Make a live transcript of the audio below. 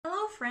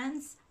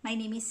friends, my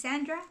name is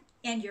Sandra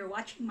and you're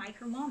watching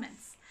Micro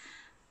Moments.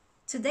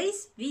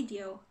 Today's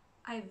video,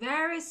 a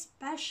very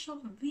special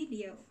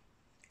video.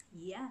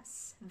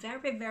 Yes,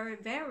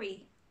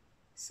 very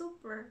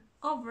super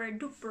over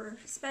duper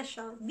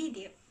special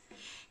video.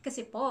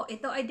 Kasi po,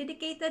 ito ay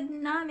dedicated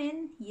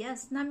namin,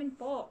 namin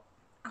po.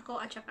 Ako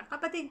at saka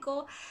kapatid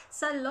ko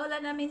sa lola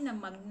namin na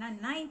magna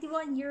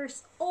 91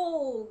 years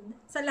old.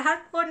 Sa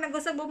lahat po na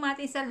gusto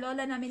bumati sa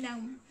lola namin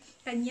ng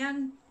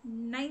kanyang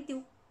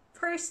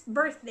 91st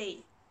birthday.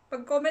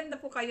 Pag-comment na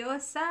po kayo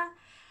sa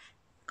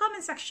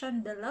comment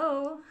section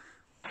below.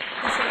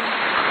 Kasi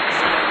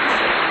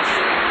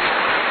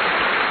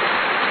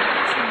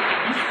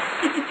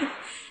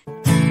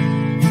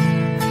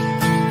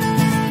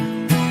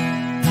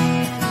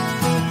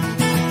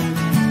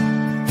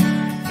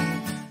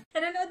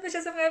nanonood po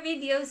siya sa mga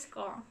videos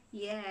ko.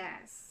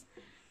 Yes.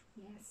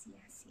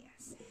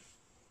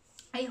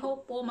 I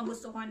hope po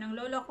magustuhan ng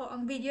lola ko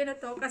ang video na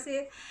to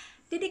kasi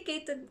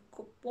dedicated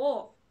ko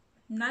po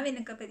namin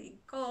ng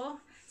kapatid ko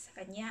sa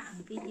kanya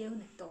ang video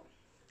na to.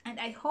 And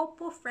I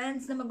hope po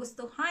friends na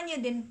magustuhan niyo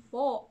din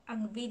po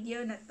ang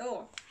video na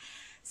to.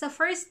 Sa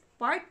first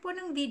part po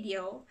ng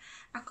video,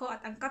 ako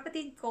at ang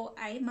kapatid ko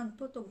ay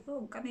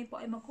magtutugtog. Kami po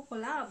ay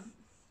magkukulab.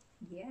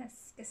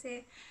 Yes,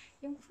 kasi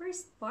yung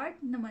first part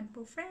naman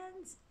po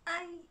friends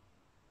ay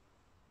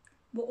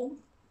buong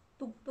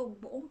tugtog,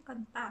 buong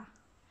kanta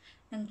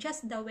ng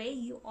Just the Way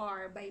You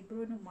Are by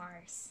Bruno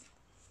Mars.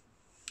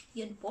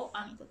 Yun po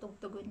ang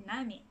itutugtugon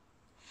namin.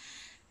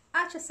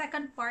 At sa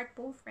second part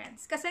po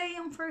friends, kasi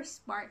yung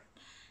first part,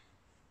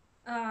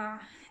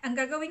 ang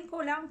gagawin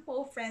ko lang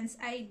po friends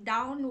ay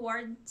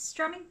downward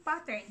strumming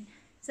pattern.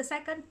 Sa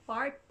second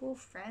part po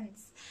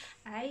friends,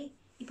 ay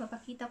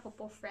ipapakita ko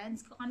po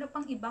friends kung ano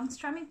pang ibang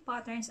strumming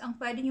patterns ang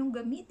pwede nyong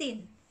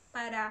gamitin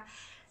para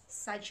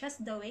sa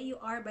Just the Way You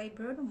Are by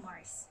Bruno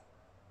Mars.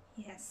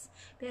 Yes,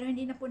 pero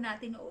hindi na po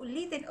natin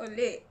uulitin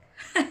uli.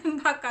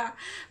 Baka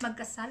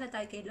magkasala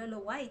tayo kay Lola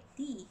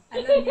YT.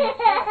 Alam niyo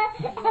po.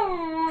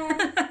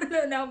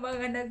 Alam na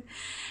mga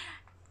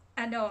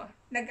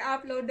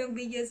nag-upload ng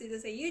videos dito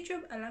sa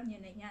YouTube, alam niyo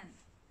na yan.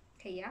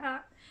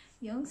 Kaya,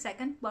 yung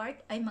second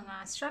part ay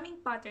mga strumming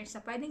patterns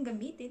na pwedeng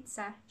gamitin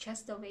sa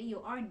Just the Way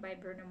You Are by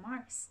Bruno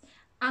Mars.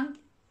 Ang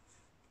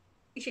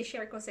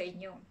i-share ko sa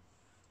inyo.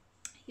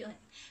 Yun.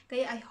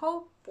 Kaya I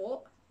hope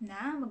po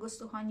na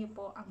magustuhan niyo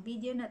po ang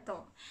video na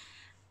to.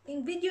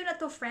 Yung video na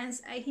to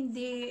friends ay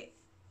hindi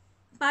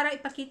para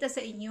ipakita sa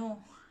inyo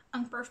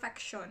ang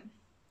perfection.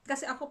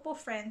 Kasi ako po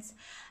friends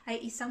ay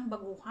isang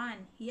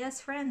baguhan.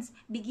 Yes friends,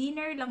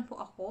 beginner lang po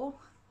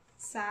ako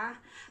sa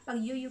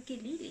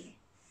pag-ukulele.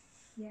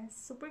 Yes,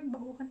 super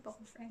baguhan po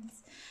ako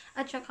friends.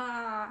 At saka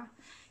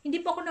hindi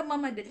po ako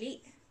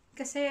nagmamadali.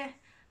 Kasi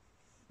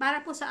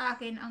para po sa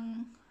akin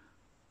ang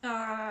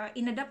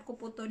inadapt ko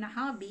po to na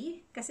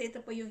hobby. Kasi ito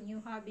po yung new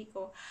hobby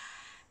ko.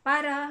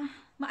 Para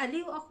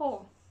maaliw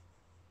ako.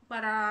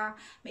 Para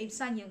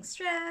maibsan yung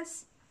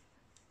stress,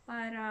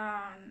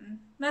 para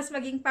mas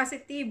maging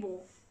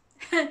positibo.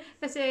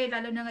 Kasi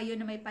lalo na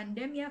ngayon na may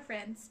pandemya,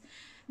 friends,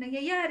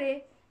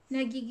 nangyayari,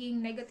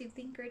 nagiging negative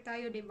thinker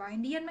tayo, diba?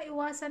 Hindi yan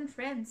maiwasan,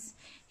 friends.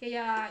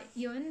 Kaya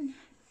yun,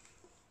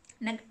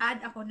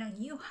 nag-add ako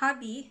ng new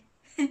hobby.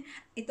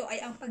 Ito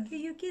ay ang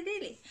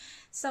pag-ukulele.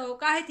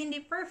 So, kahit hindi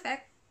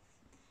perfect,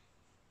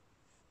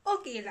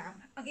 okay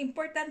lang. Ang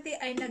importante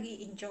ay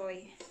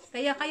nag-i-enjoy.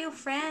 Kaya kayo,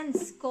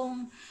 friends,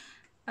 kung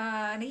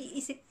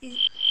naiisip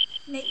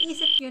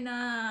nyo na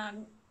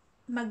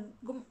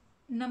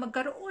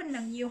magkaroon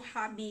ng new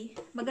hobby,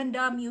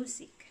 maganda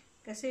music.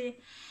 Kasi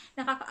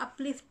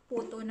nakaka-uplift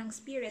po to ng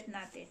spirit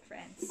natin,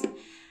 friends.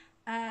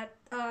 At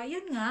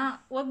yun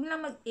nga, wag na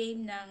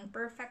mag-aim ng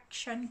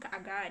perfection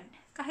kaagad.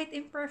 Kahit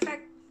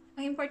imperfect,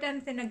 ang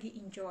importante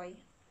nag-i-enjoy.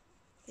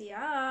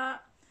 Kaya,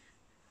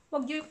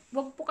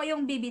 wag po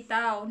kayong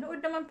bibitaw.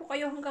 Nood naman po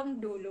kayo hanggang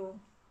dulo.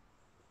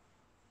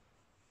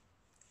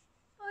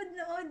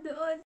 Nood.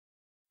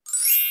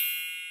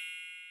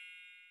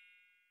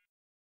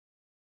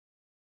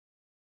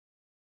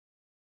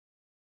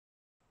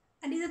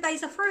 Andito tayo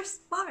sa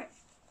first part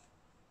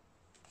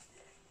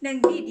ng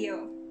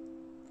video.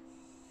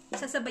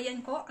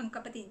 Sasabayan ko ang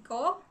kapatid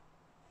ko.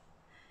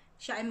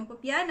 Siya ay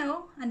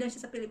magpapiano. Andun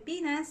siya sa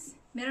Pilipinas.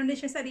 Meron din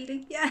siya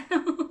sariling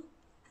piano.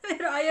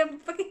 Pero ayaw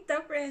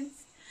magpakita,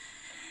 friends.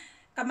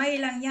 Kamay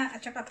lang niya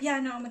at saka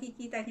piano ang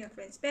makikita niyo,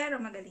 friends.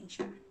 Pero magaling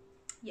siya.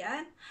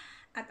 Yan.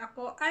 At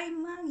ako ay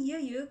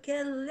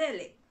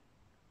mag-ukulele.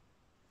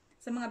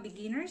 Sa mga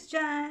beginners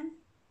dyan,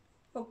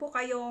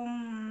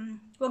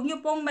 huwag nyo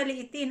pong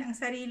maliitin ang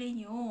sarili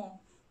nyo.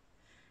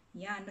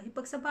 Yan,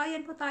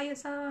 makipagsabayan po tayo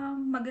sa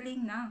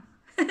magaling na.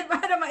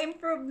 Para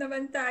ma-improve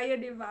naman tayo,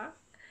 di ba?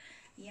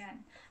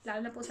 Yan.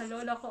 Lalo na po sa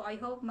lola ko, I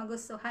hope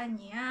magustuhan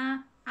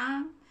niya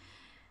ang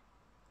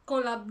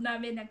collab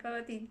namin ng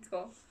kapatid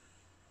ko.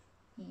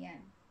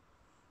 Yan.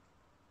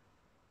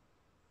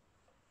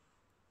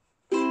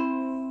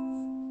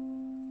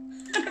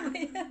 Ano ba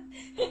yan?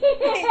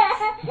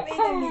 Wait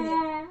a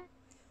minute.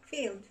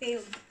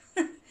 Failed.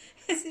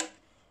 Kasi,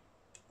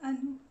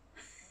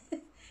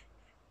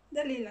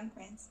 Dali lang,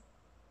 friends.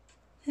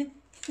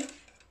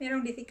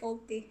 Merong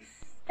difficulty.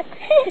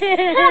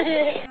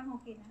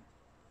 Okay na.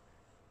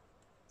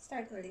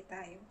 Start ulit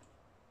tayo.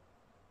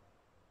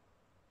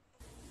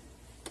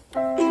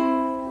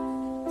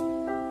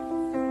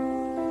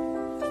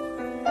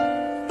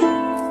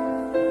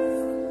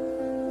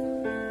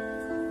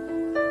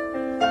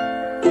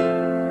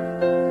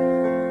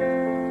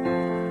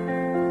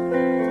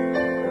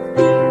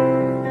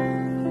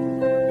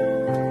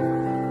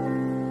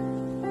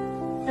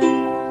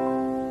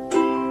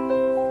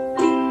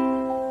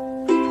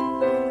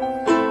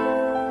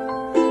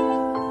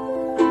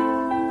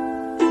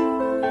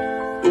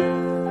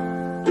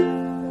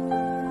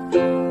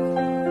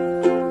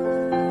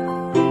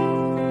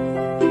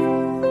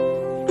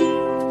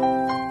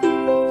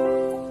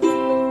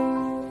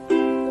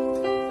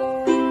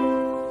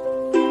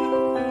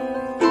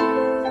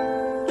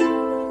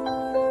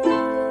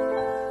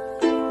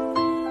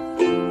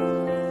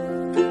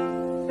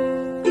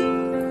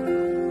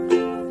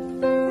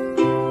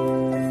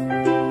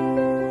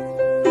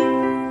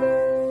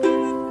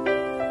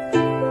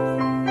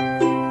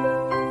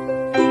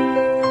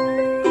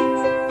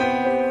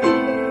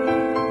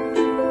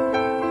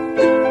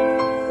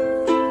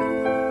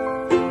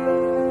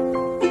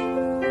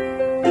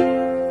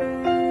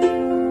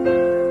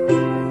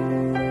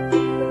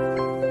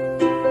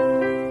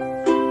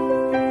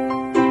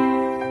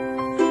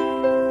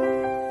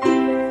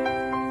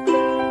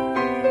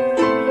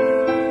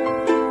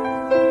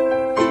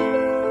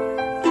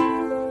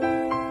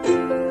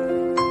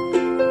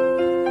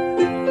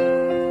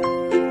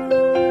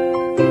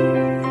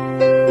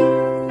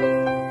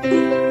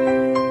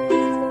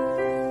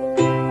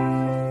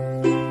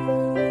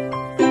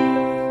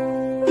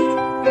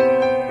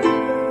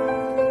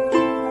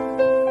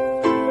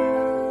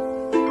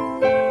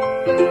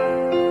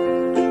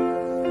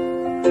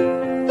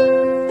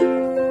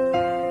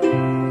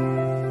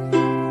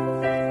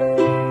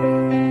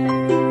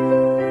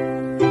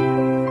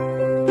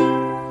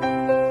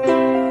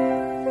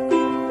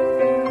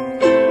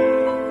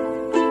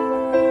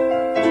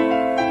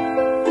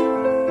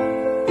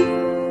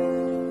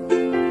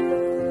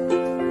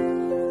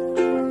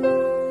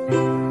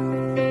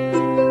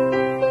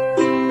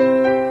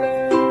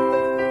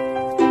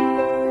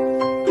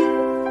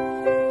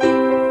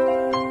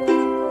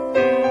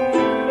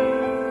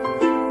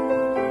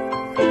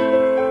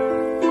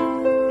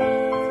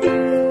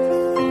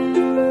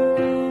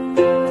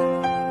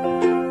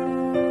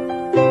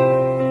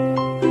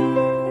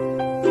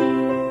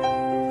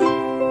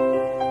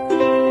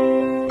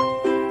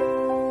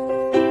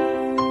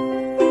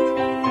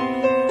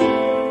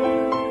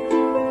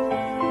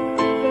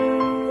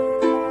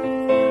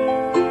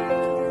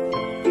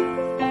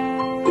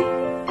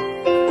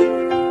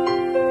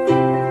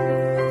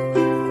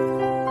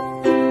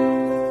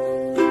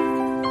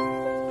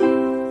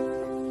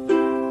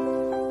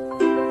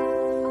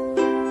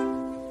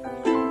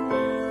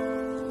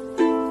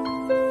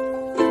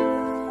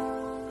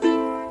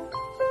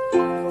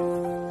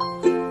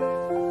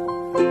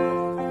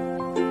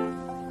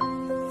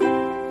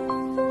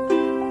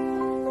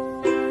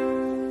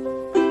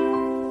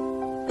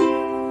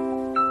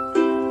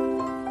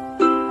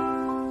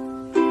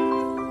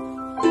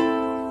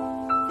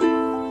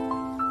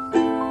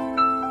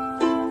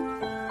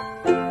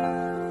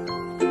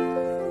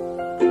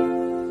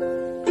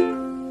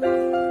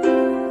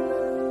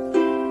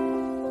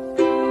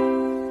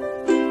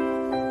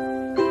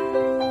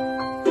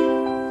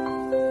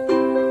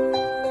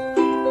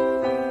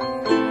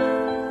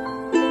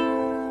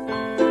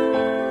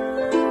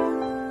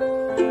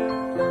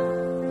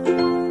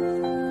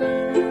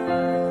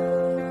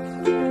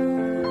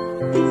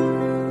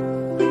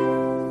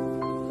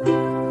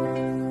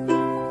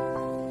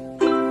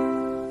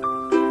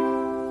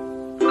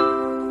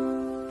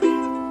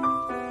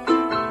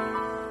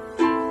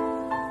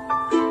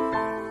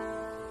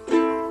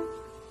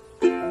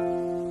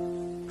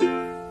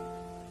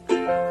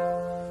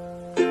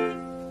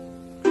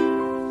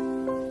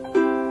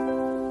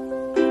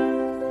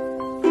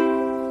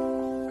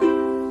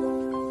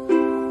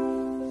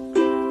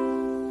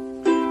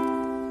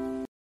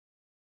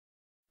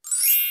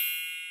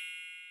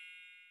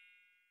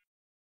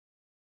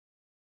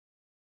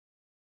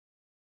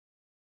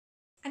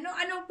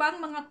 Ano-ano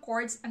bang mga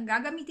chords ang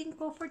gagamitin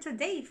ko for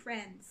today,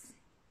 friends?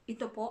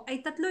 Ito po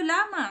ay 3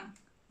 lamang.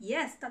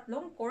 Yes, 3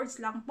 chords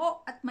lang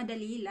po at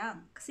madali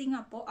lang. Kasi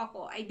nga po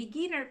ako ay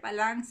beginner pa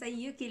lang sa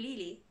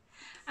ukulele.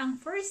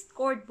 Ang first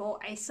chord po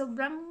ay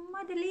sobrang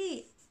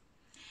madali.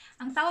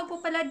 Ang tawag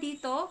po pala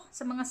dito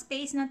sa mga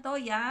space na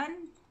to,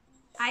 yan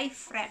ay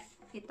fret.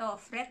 Ito,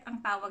 fret ang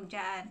tawag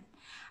dyan.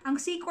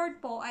 Ang C chord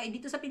po ay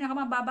dito sa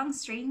pinakamababang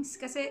strings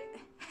kasi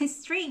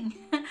string.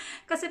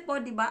 Kasi po,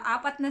 'di ba,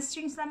 4 na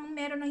strings lamang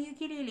meron ng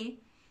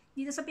ukulele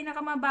dito sa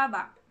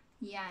pinakamababa.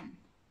 Yan.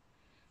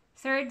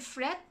 3rd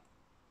fret,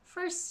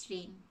 1st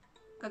string.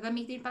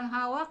 Gagamitin pang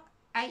hawak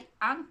ay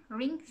ang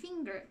ring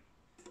finger.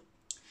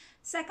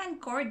 2nd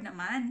chord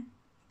naman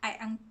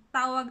ay ang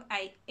tawag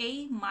ay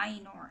A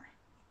minor.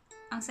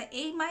 Ang sa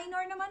A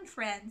minor naman,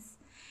 friends,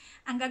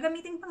 Ang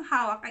gagamitin pang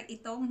hawak ay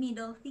itong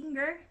middle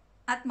finger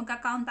at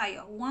magka-count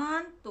tayo.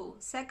 1, 2,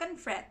 second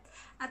fret.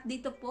 At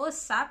dito po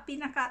sa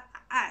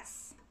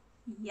pinakataas.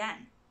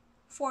 Yan.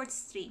 4th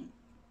string.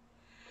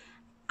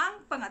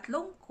 Ang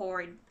pangatlong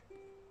chord,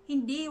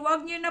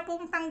 wag nyo na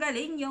pong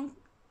tanggalin yung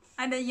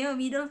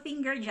middle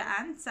finger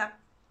dyan sa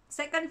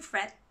second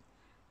fret,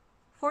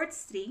 4th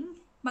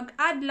string.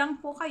 Mag-add lang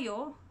po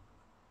kayo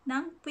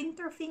ng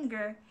pointer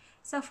finger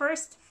sa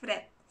 1st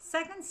fret,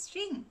 2nd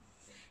string.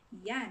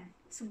 Yan.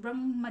 Sobrang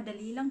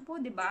madali lang po,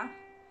 di ba?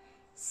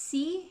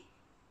 C.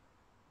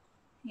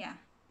 Yeah.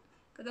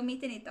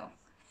 Gagamitin ito.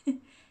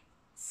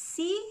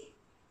 C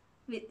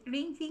with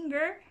ring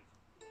finger.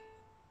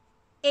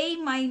 A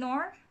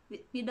minor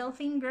with middle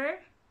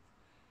finger.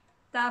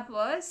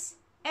 Tapos,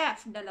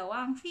 F,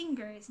 dalawang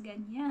fingers.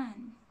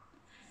 Ganyan.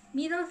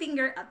 Middle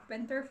finger at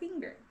pointer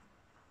finger.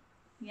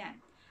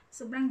 Yan.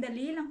 Sobrang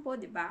dali lang po,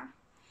 di ba?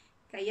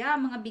 Kaya,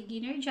 mga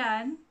beginner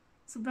dyan,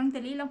 sobrang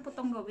dali lang po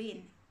itong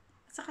gawin.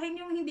 Saka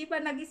yung hindi pa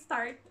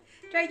nag-start,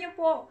 try nyo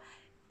po.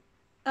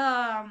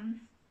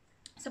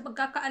 Sa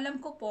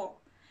pagkakaalam ko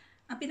po,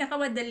 ang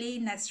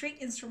pinakamadali na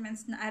string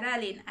instruments na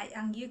aralin ay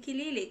ang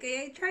ukulele.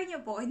 Kaya try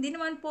nyo po. Hindi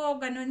naman po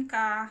ganun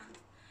ka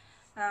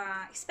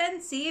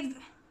expensive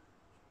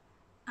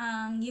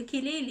ang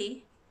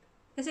ukulele.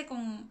 Kasi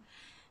kung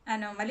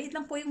maliit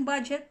lang po yung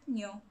budget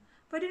nyo,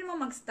 pwede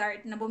naman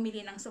mag-start na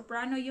bumili ng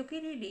soprano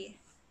ukulele.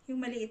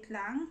 Yung maliit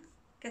lang.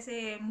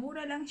 Kasi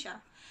mura lang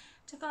siya.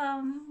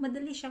 Tsaka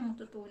madali siyang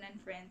matutunan,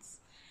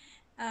 friends.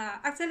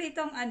 Actually,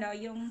 itong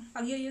yung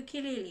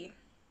pag-ukulele,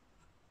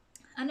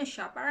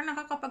 siya, parang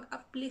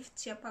nakakapag-uplift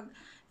siya pag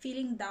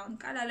feeling down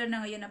ka, lalo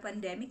na ngayon na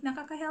pandemic,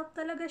 nakaka-help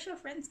talaga siya,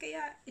 friends,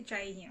 kaya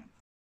i-try niyo.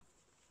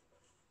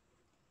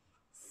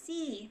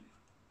 C.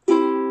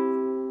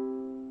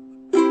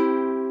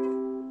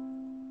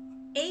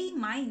 A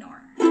minor.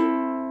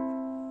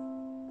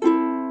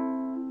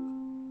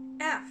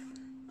 F.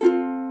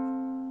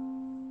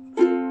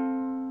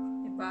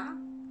 Diba?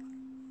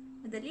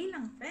 Madali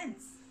lang,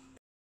 friends.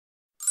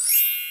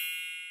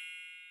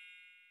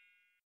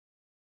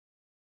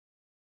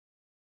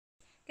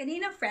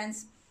 Kanina,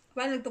 friends,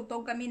 while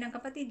nagtugtog kami ng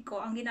kapatid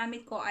ko, ang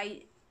ginamit ko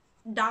ay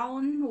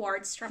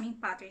downward strumming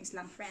patterns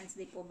lang, friends.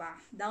 Di po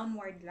ba?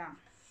 Downward lang.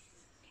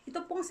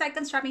 Ito pong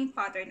second strumming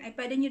pattern ay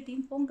pwede nyo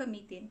din pong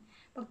gamitin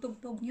pag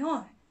tugtog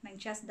nyo ng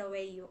Just the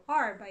Way You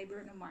Are by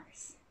Bruno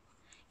Mars.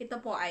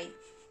 Ito po ay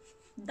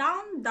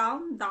down,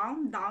 down,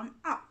 down, down,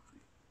 up.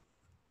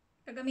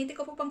 Gagamitin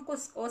ko po pang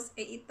kuskus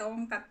ay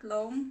itong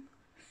tatlong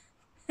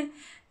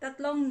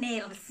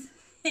nails.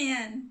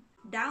 Ayan.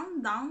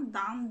 Down, down,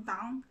 down,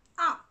 down,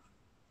 up.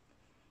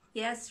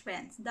 Yes,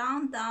 friends.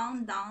 Down,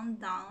 down, down,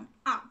 down,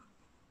 up.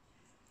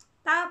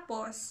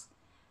 Tapos,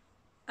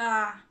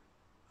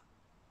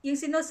 yung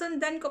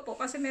sinusundan ko po,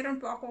 kasi meron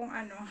po akong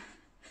ano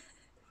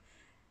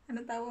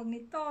tawag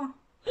nito?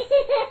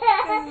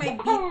 Yung may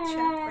beat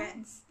siya,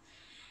 friends.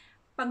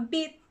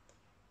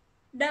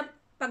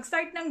 Pag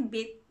start ng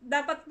beat,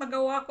 dapat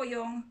magawa ko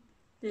yung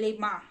 5.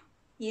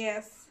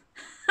 Yes.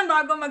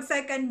 Bago mag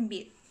second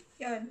beat.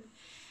 Yun.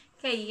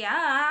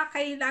 Kaya,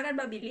 kailangan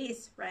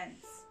mabilis,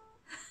 friends.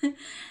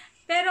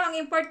 Pero, ang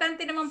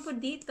importante naman po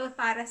dito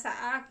para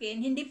sa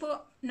akin, hindi po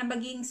na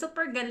maging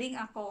super galing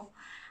ako.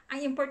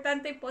 Ang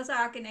importante po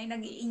sa akin ay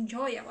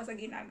nag-i-enjoy ako sa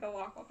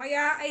ginagawa ko.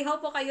 Kaya, I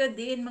hope po kayo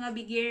din, mga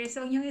beginners,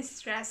 huwag niyong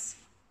stress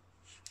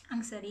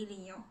ang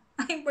sarili niyo.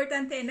 Ang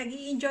importante ay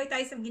nag-i-enjoy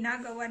tayo sa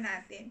ginagawa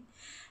natin.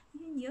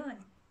 Yun.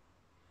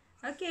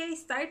 Okay,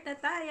 start na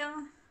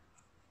tayo.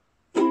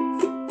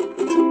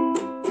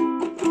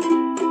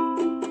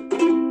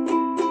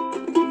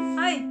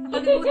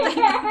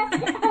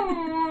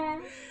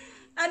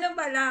 Ano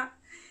pala?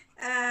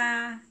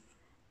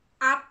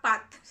 4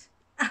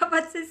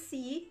 sa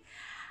C,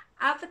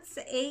 4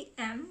 sa A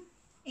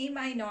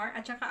minor,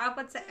 at saka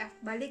 4 sa F,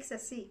 balik sa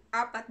C.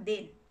 4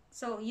 din.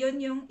 So, yun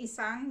yung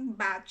isang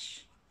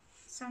batch,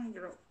 isang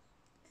group.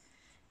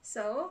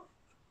 So,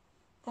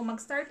 kung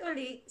mag-start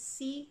uli,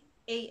 C,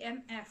 A,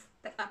 M, F,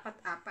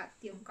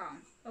 4 yung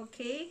count.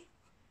 Okay?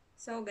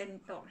 So,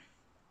 ganito.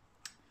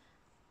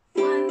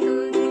 1,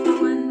 2,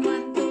 3, 1,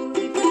 1, 2, 3.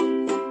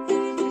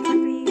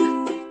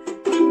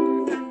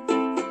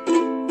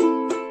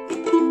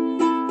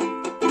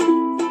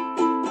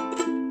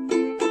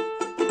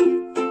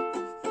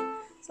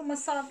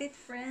 Sumasabit,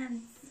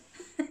 friends.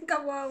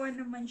 Kawawa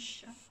naman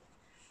siya.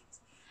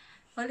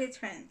 Ulit,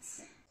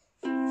 friends.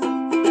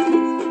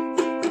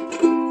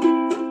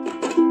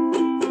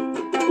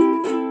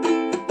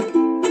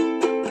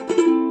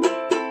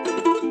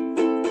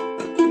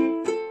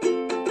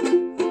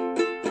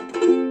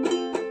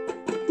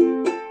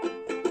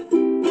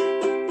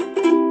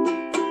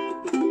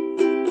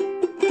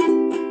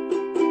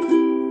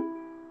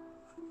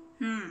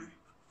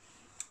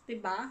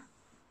 Diba?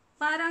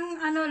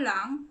 Parang ano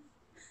lang,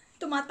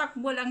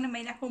 tumatakbo lang na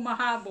may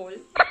humahabol.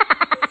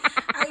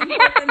 Ang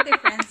importante,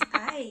 friends,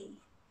 ay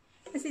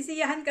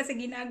nasisiyahan ka sa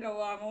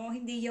ginagawa mo,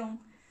 hindi yung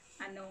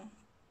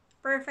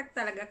perfect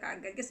talaga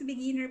kaagad. Kasi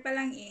beginner pa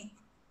lang eh.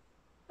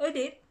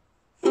 Ulit.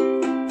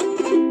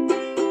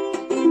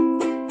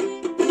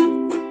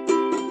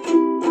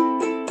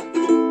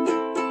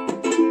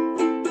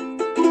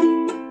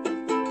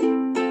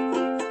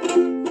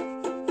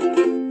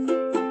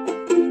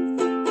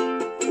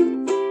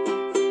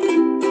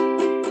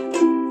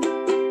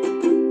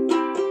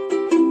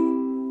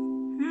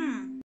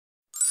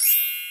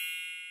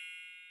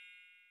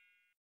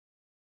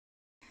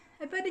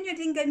 nyo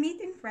din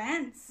gamitin,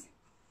 friends.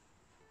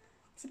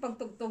 Sa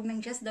pagtugtog ng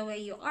Just the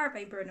Way You Are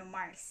by Bruno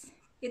Mars.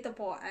 Ito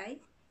po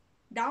ay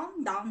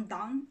down, down,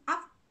 down,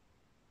 up,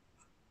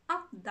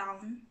 up,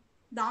 down,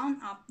 down,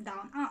 up,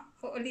 down, up.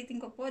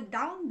 Uulitin ko po,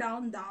 down,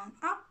 down, down,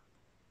 up,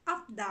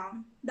 up,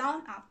 down,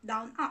 up,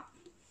 down, up.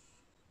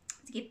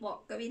 Sige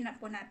po, gawin na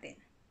po natin.